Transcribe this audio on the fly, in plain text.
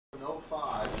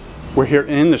2005. We're here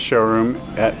in the showroom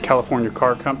at California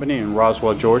Car Company in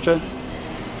Roswell, Georgia.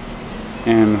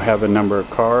 And we have a number of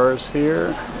cars here.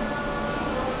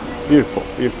 Beautiful,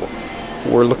 beautiful.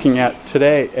 We're looking at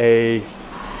today a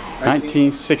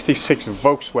 1966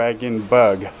 Volkswagen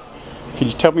Bug. Can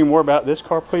you tell me more about this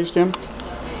car, please, Jim?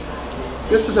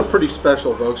 This is a pretty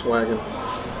special Volkswagen.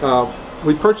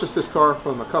 We purchased this car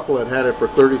from a couple that had it for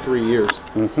 33 years.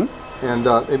 And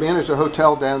they managed a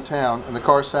hotel downtown, and the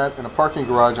car sat in a parking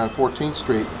garage on 14th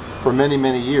Street for many,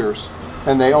 many years,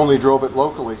 and they only drove it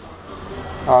locally.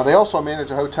 They also manage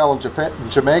a hotel in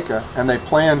Jamaica, and they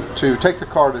planned to take the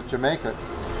car to Jamaica.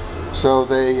 So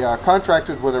they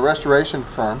contracted with a restoration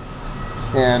firm,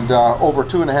 and over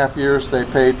 2.5 years they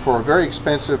paid for a very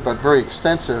expensive but very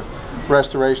extensive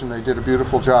restoration. They did a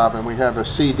beautiful job, and we have a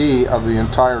CD of the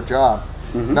entire job.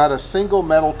 Not a single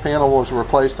metal panel was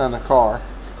replaced on the car.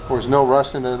 There was no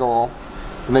rust in it at all,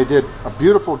 and they did a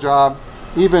beautiful job,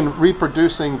 even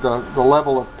reproducing the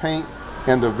level of paint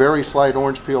and the very slight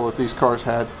orange peel that these cars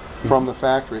had from the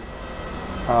factory.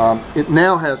 It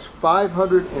now has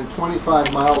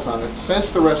 525 miles on it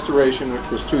since the restoration,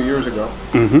 which was 2 years ago.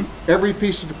 Every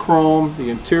piece of chrome, the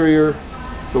interior,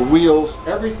 the wheels,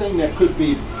 everything that could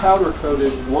be powder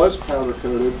coated was powder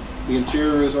coated. The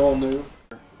interior is all new.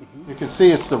 You can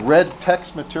see it's the red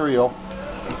text material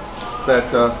that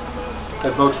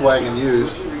Volkswagen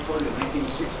used.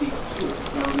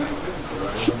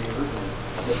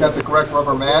 It's got the correct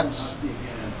rubber mats,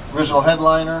 original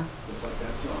headliner.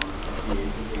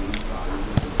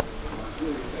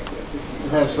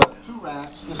 It has 2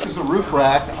 racks. This is a roof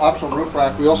rack, optional roof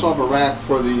rack. We also have a rack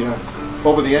for the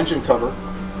over the engine cover.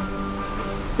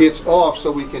 It's off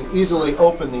so we can easily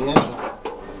open the engine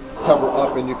cover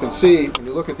up, and you can see when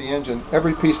you look at the engine,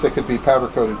 every piece that could be powder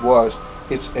coated was.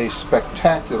 It's a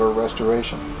spectacular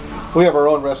restoration. We have our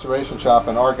own restoration shop,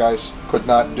 and our guys could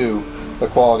not do the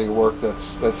quality of work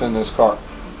that's in this car.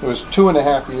 It was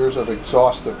 2.5 years of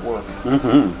exhaustive work.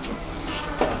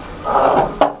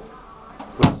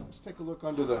 Let's take a look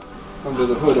under the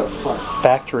hood up front.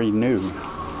 Factory new.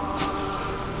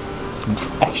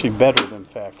 Actually better than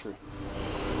factory.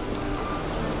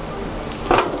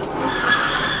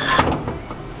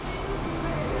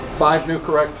 Five new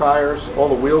correct tires. All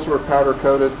the wheels were powder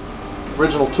coated.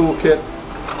 Original toolkit.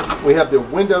 We have the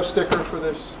window sticker for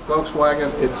this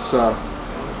Volkswagen. It's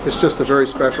just a very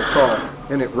special car,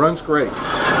 and it runs great.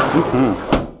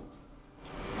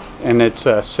 And it's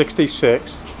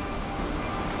 66.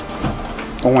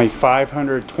 Only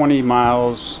 520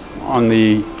 miles on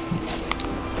the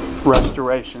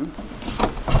restoration.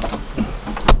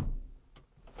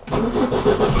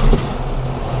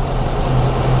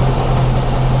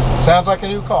 Sounds like a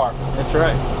new car. That's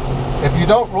right. If you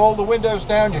don't roll the windows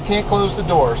down, you can't close the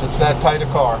doors. It's that tight a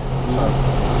car. So,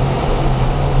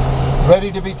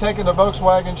 ready to be taken to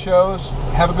Volkswagen shows.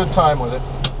 Have a good time with it.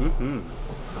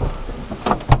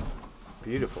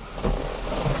 Beautiful.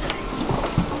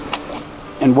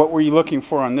 And what were you looking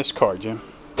for on this car, Jim?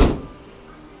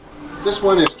 This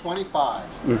one is $25.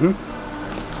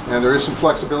 And there is some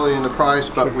flexibility in the price,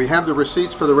 but we have the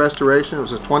receipts for the restoration. It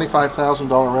was a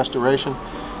 $25,000 restoration.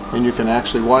 And you can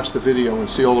actually watch the video and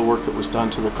see all the work that was done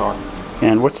to the car.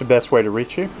 And what's the best way to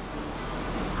reach you?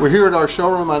 We're here at our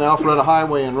showroom on Alpharetta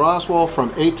Highway in Roswell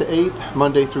from 8 to 8,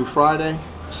 Monday through Friday,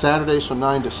 Saturdays from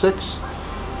 9 to 6.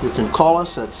 You can call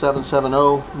us at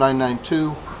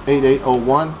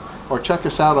 770-992-8801 or check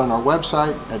us out on our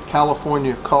website at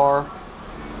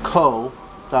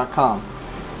californiacarco.com.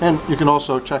 And you can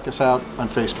also check us out on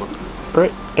Facebook.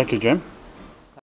 Great. Thank you, Jim.